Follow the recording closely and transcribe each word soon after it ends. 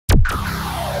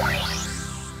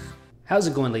How's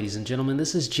it going, ladies and gentlemen?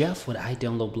 This is Jeff with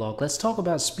iDownloadBlog. Let's talk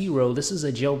about Speero. This is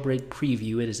a jailbreak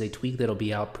preview. It is a tweak that'll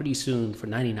be out pretty soon for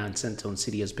 99 cents on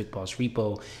Cydia's BigBoss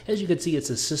Repo. As you can see, it's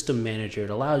a system manager. It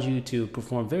allows you to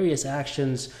perform various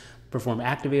actions, perform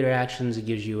activator actions. It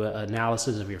gives you an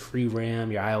analysis of your free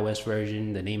RAM, your iOS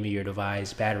version, the name of your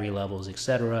device, battery levels,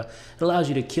 etc. It allows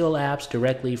you to kill apps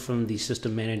directly from the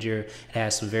system manager. It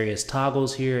has some various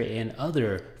toggles here and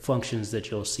other functions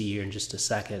that you'll see here in just a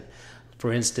second.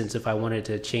 For instance, if I wanted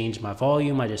to change my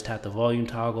volume, I just tap the volume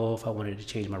toggle. If I wanted to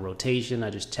change my rotation,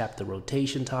 I just tap the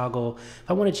rotation toggle.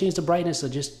 If I want to change the brightness, I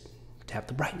just tap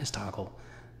the brightness toggle.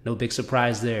 No big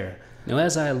surprise there. Now,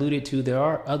 as I alluded to, there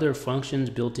are other functions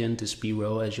built into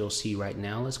Speero, as you'll see right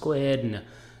now. Let's go ahead and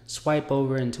swipe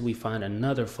over until we find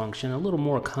another function, a little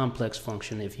more complex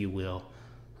function, if you will.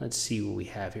 Let's see what we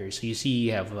have here. So you see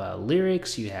you have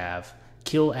lyrics, you have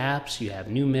kill apps, you have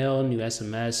new mail, new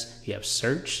SMS, you have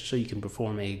search, so you can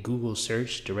perform a Google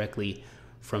search directly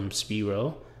from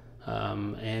Speero.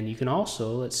 And you can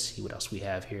also, let's see what else we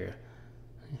have here,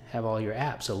 have all your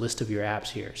apps, a list of your apps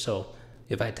here. So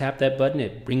if I tap that button,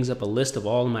 it brings up a list of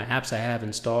all of my apps I have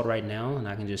installed right now, and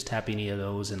I can just tap any of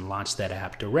those and launch that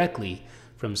app directly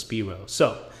from Speero.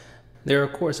 So there are,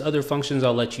 of course, other functions.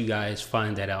 I'll let you guys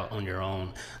find that out on your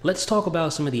own. Let's talk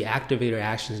about some of the activator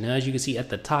actions. Now, as you can see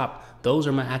at the top, those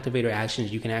are my activator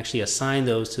actions. You can actually assign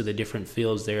those to the different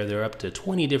fields there. There are up to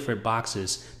 20 different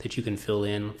boxes that you can fill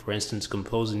in. For instance,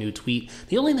 compose a new tweet.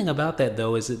 The only thing about that,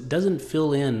 though, is it doesn't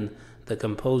fill in the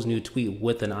compose new tweet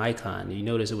with an icon. You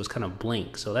notice it was kind of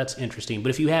blank, so that's interesting. But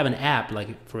if you have an app,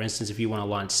 like for instance, if you want to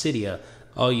launch Cydia,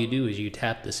 all you do is you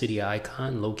tap the Cydia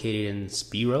icon located in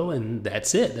Speero, and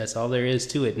that's it. That's all there is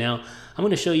to it. Now, I'm going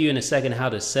to show you in a second how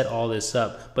to set all this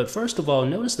up. But first of all,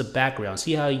 notice the background.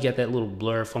 See how you get that little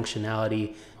blur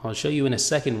functionality? I'll show you in a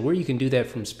second where you can do that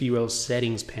from Speero's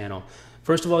settings panel.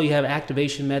 First of all, you have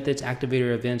activation methods,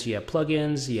 activator events, you have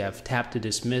plugins, you have tap to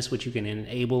dismiss, which you can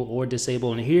enable or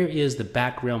disable. And here is the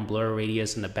background blur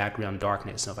radius and the background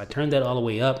darkness. Now, if I turn that all the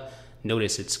way up,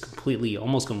 notice it's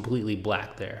almost completely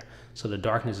black there. So the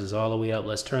darkness is all the way up.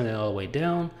 Let's turn that all the way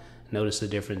down. Notice the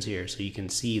difference here. So you can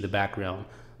see the background,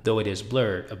 though it is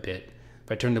blurred a bit.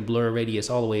 If I turn the blur radius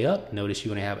all the way up, notice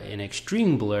you're going to have an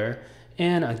extreme blur.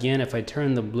 And again, if I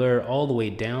turn the blur all the way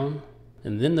down,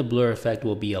 and then the blur effect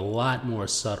will be a lot more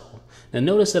subtle. Now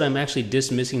notice that I'm actually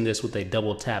dismissing this with a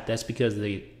double tap. That's because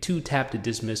the two tap to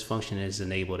dismiss function is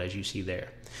enabled, as you see there.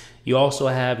 You also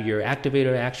have your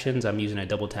activator actions. I'm using a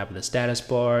double tap of the status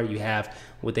bar. You have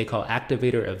what they call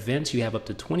activator events. You have up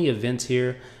to 20 events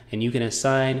here, and you can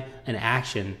assign an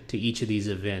action to each of these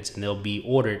events, and they'll be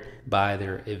ordered by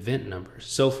their event numbers.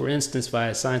 So for instance, if I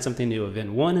assign something to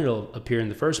event 1, it'll appear in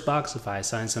the first box. If I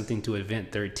assign something to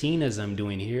event 13, as I'm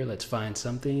doing here, let's find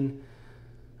something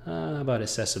about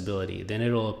accessibility, then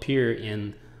it'll appear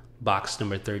in box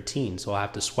number 13. So I'll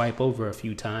have to swipe over a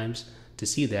few times to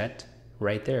see that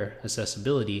right there,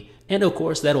 accessibility. And of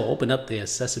course, that'll open up the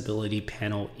accessibility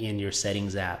panel in your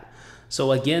settings app.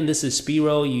 So again, this is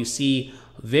Speero. You see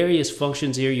various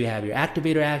functions here. You have your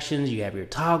activator actions, you have your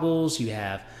toggles, you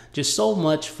have just so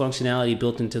much functionality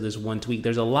built into this one tweak.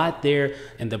 There's a lot there,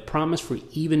 and the promise for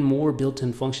even more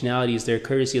built-in functionality is there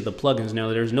courtesy of the plugins. Now,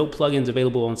 there's no plugins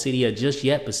available on Cydia just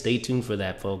yet, but stay tuned for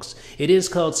that, folks. It is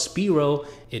called Speero.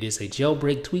 It is a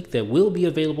jailbreak tweak that will be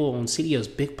available on Cydia's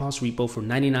BigBoss Repo for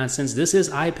 99 cents. This is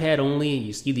iPad only.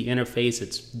 You see the interface.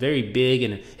 It's very big,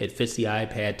 and it fits the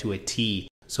iPad to a T.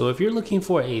 So if you're looking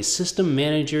for a system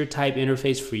manager type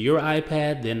interface for your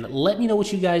iPad, then let me know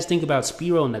what you guys think about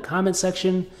Speero in the comment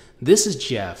section. This is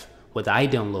Jeff with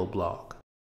iDownloadBlog.